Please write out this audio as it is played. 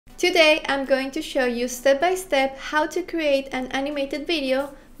Today I'm going to show you step by step how to create an animated video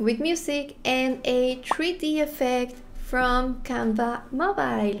with music and a 3D effect from Canva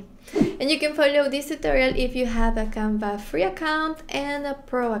Mobile. And you can follow this tutorial if you have a Canva free account and a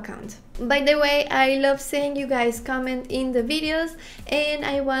pro account. By the way, I love seeing you guys comment in the videos, and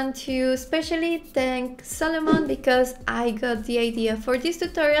I want to especially thank Solomon because I got the idea for this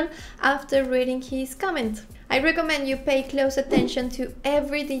tutorial after reading his comment. I recommend you pay close attention to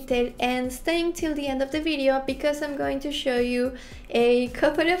every detail and staying till the end of the video because I'm going to show you a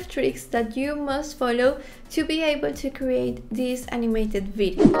couple of tricks that you must follow to be able to create this animated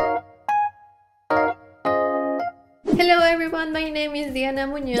video. Hello everyone, my name is Diana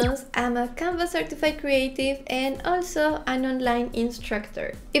Muñoz. I'm a Canva certified creative and also an online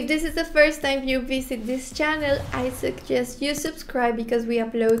instructor. If this is the first time you visit this channel, I suggest you subscribe because we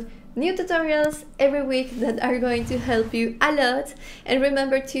upload new tutorials every week that are going to help you a lot, and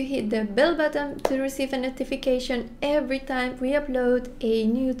remember to hit the bell button to receive a notification every time we upload a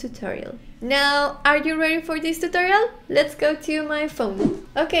new tutorial. Now, are you ready for this tutorial? Let's go to my phone.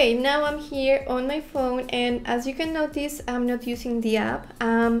 Okay, now I'm here on my phone, and as you can notice, I'm not using the app.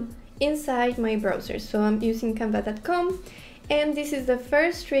 I'm inside my browser, so I'm using canva.com. And this is the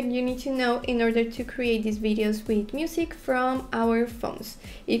first trick you need to know in order to create these videos with music from our phones.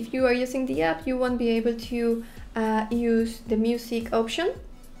 If you are using the app, you won't be able to use the music option.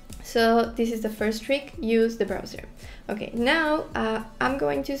 So this is the first trick, use the browser. Okay, now I'm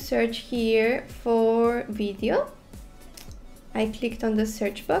going to search here for video. I clicked on the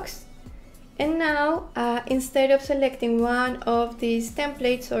search box. And now, instead of selecting one of these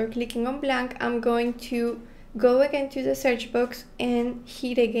templates or clicking on blank, I'm going to go again to the search box and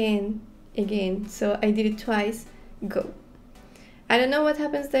hit again. So I did it twice, go. I don't know what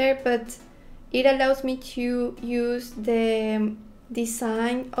happens there, but it allows me to use the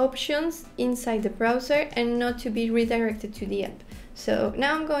design options inside the browser and not to be redirected to the app. So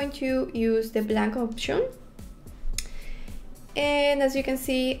now I'm going to use the blank option. And as you can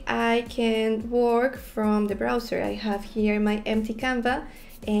see, I can work from the browser. I have here my empty Canva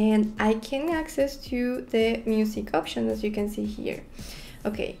and I can access to the music option, as you can see here.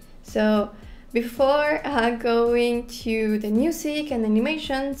 Okay, so before going to the music and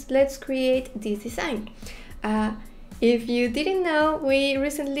animations, let's create this design. If you didn't know, we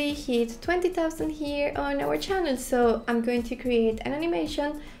recently hit 20,000 here on our channel, so I'm going to create an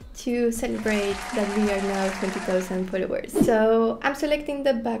animation to celebrate that we are now 20,000 followers. So I'm selecting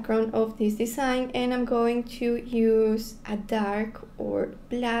the background of this design and I'm going to use a dark or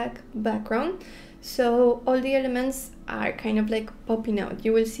black background, so all the elements are kind of like popping out.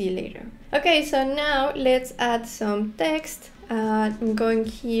 You will see later. Okay, so now let's add some text. I'm going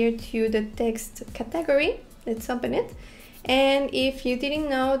here to the text category. Let's open it. And if you didn't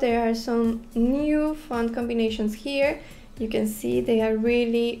know, there are some new font combinations here. You can see they are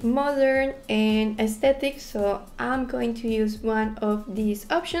really modern and aesthetic, so I'm going to use one of these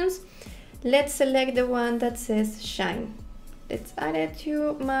options. Let's select the one that says shine. Let's add it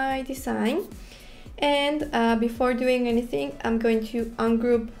to my design. And before doing anything, I'm going to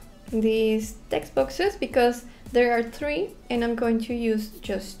ungroup these text boxes because there are 3 and I'm going to use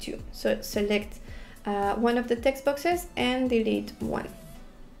just 2. So select one of the text boxes and delete one.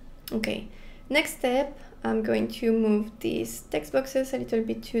 Okay, next step, I'm going to move these text boxes a little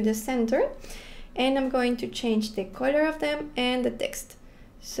bit to the center and I'm going to change the color of them and the text.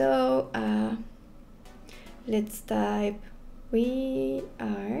 So let's type we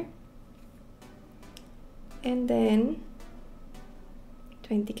are and then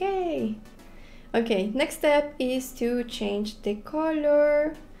 20K. Okay, next step is to change the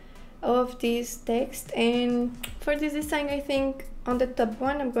color of this text, and for this design I think on the top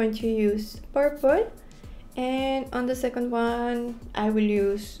one I'm going to use purple, and on the second one I will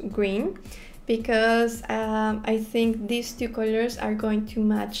use green because I think these 2 colors are going to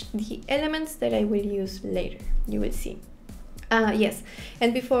match the elements that I will use later. You will see. Yes,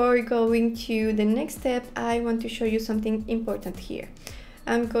 and before going to the next step, I want to show you something important here.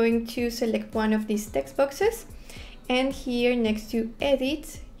 I'm going to select one of these text boxes, and here next to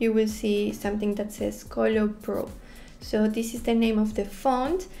edit you will see something that says CoLab Pro. So this is the name of the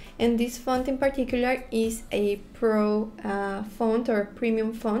font, and this font in particular is a pro font or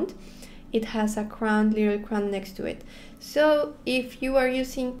premium font. It has a crown, little crown next to it. So if you are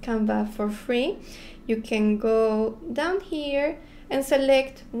using Canva for free, you can go down here and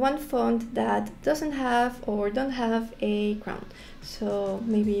select one font that doesn't have or don't have a crown. So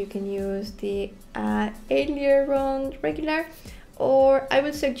maybe you can use the Aileron regular, or I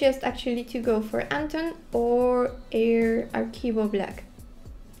would suggest actually to go for Anton or Air Archivo Black.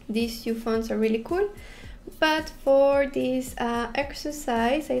 these two fonts are really cool. But for this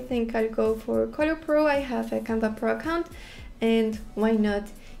exercise, I think I'll go for Color Pro. I have a Canva Pro account, and why not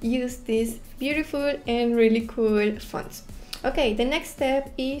use these beautiful and really cool fonts. Okay, the next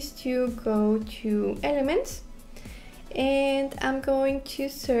step is to go to Elements, and I'm going to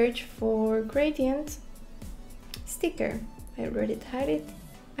search for Gradient Sticker. I already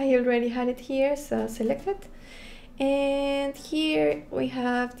had it here, so select it. And here we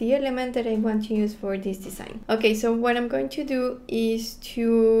have the element that I want to use for this design. Okay, so what I'm going to do is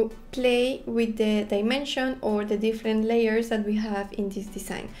to play with the dimension or the different layers that we have in this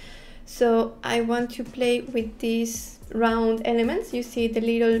design. So I want to play with these round elements. You see the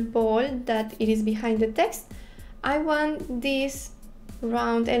little ball that it is behind the text. I want this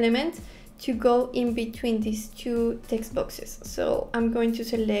round element to go in between these two text boxes. So I'm going to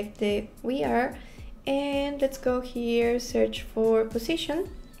select the We Are, and let's go here, search for position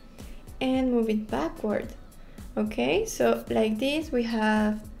and move it backward. Okay, so like this we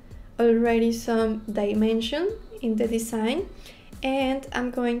have already some dimension in the design, and I'm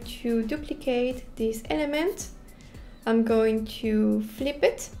going to duplicate this element. I'm going to flip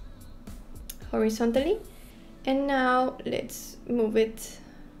it horizontally, and now let's move it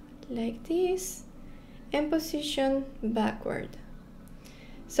like this and position backward.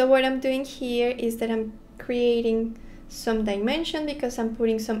 So what I'm doing here is that I'm creating some dimension because I'm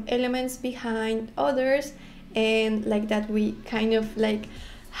putting some elements behind others, and like that we kind of like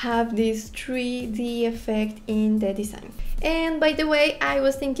have this 3D effect in the design. And by the way, I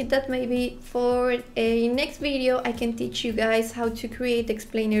was thinking that maybe for a next video I can teach you guys how to create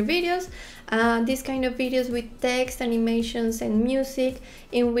explainer videos, these kind of videos with text, animations and music,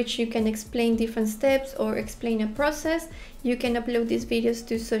 in which you can explain different steps or explain a process. You can upload these videos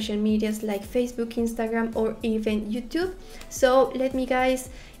to social medias like Facebook, Instagram, or even YouTube. So let me guys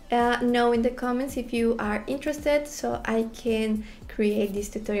know in the comments if you are interested, so I can create this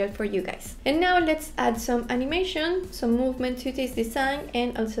tutorial for you guys. And now let's add some animation, some movement to this design,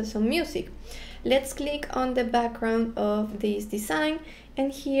 and also some music. Let's click on the background of this design,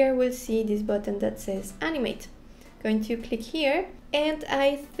 and here we'll see this button that says animate. Going to click here, and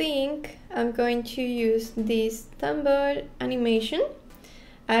I think I'm going to use this tumble animation.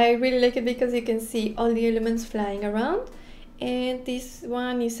 I really like it because you can see all the elements flying around. And this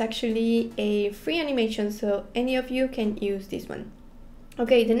one is actually a free animation, so any of you can use this one.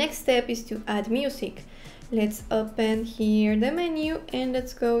 Okay, the next step is to add music. Let's open here the menu and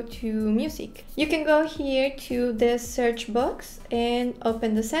let's go to music. You can go here to the search box and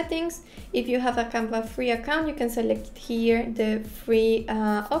open the settings. If you have a Canva free account, you can select here the free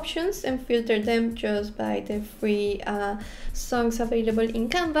options and filter them just by the free songs available in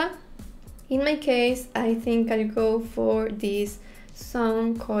Canva. In my case, I think I'll go for this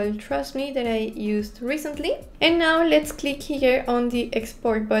song called Trust Me that I used recently. And now let's click here on the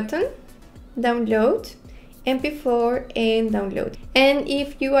export button, download, MP4 and download. And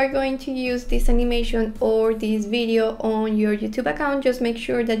if you are going to use this animation or this video on your YouTube account, just make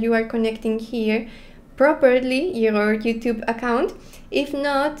sure that you are connecting here properly your YouTube account. If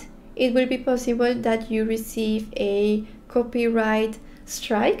not, it will be possible that you receive a copyright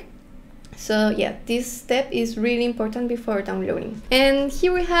strike. So yeah, this step is really important before downloading. And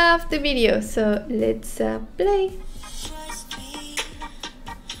here we have the video, so let's play.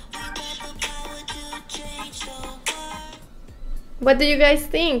 What do you guys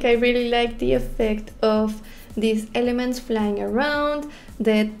think? I really like the effect of these elements flying around,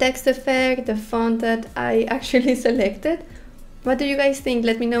 the text effect, the font that I actually selected. What do you guys think?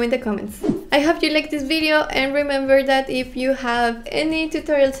 Let me know in the comments. I hope you liked this video, and remember that if you have any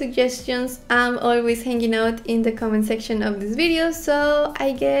tutorial suggestions, I'm always hanging out in the comment section of this video, so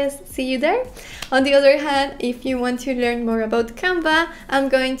I guess see you there. On the other hand, if you want to learn more about Canva, I'm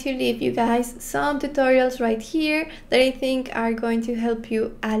going to leave you guys some tutorials right here that I think are going to help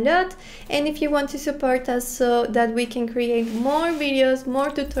you a lot. And if you want to support us so that we can create more videos,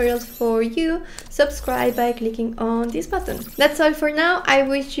 more tutorials for you, subscribe by clicking on this button. That's all for now. I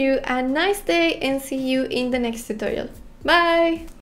wish you a nice day and see you in the next tutorial. Bye!